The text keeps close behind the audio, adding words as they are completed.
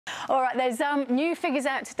All right, there's new figures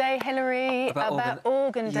out today, Hilary, about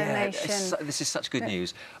organ donation. This is such good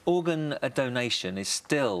news. Organ donation is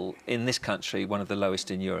still, in this country, one of the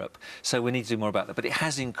lowest in Europe. So we need to do more about that. But it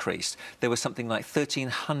has increased. There was something like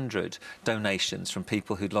 1,300 donations from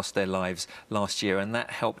people who'd lost their lives last year, and that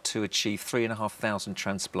helped to achieve 3,500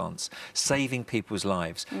 transplants, saving people's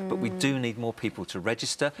lives. But we do need more people to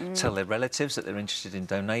register, tell their relatives that they're interested in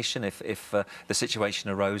donation if the situation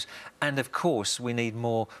arose. And, of course, we need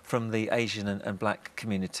more from the Asian and black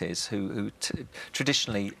communities who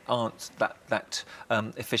traditionally aren't that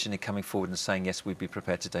efficiently coming forward and saying, yes, we'd be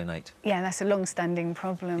prepared to donate. Yeah, that's a long-standing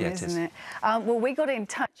problem, yeah, isn't it? Well, we got in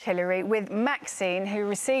touch, Hilary, with Maxine, who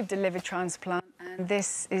received a liver transplant, and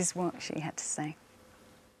this is what she had to say.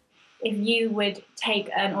 If you would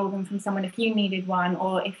take an organ from someone, if you needed one,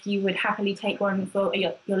 or if you would happily take one for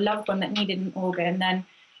your loved one that needed an organ, then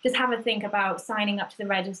just have a think about signing up to the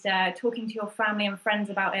register, talking to your family and friends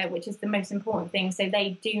about it, which is the most important thing, so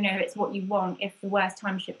they do know it's what you want if the worst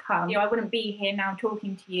time should come. You know, I wouldn't be here now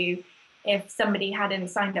talking to you if somebody hadn't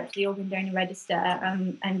signed up to the organ donor register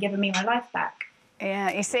and given me my life back.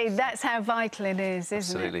 Yeah, you see, that's how vital it is,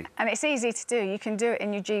 isn't Absolutely. it? And it's easy to do. You can do it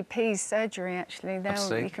in your GP's surgery, actually.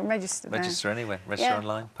 Absolutely. You can register there. Register anywhere. Register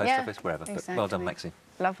online, post office, wherever. Exactly. But well done, Maxine.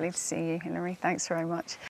 Lovely to see you, Hilary. Thanks very much.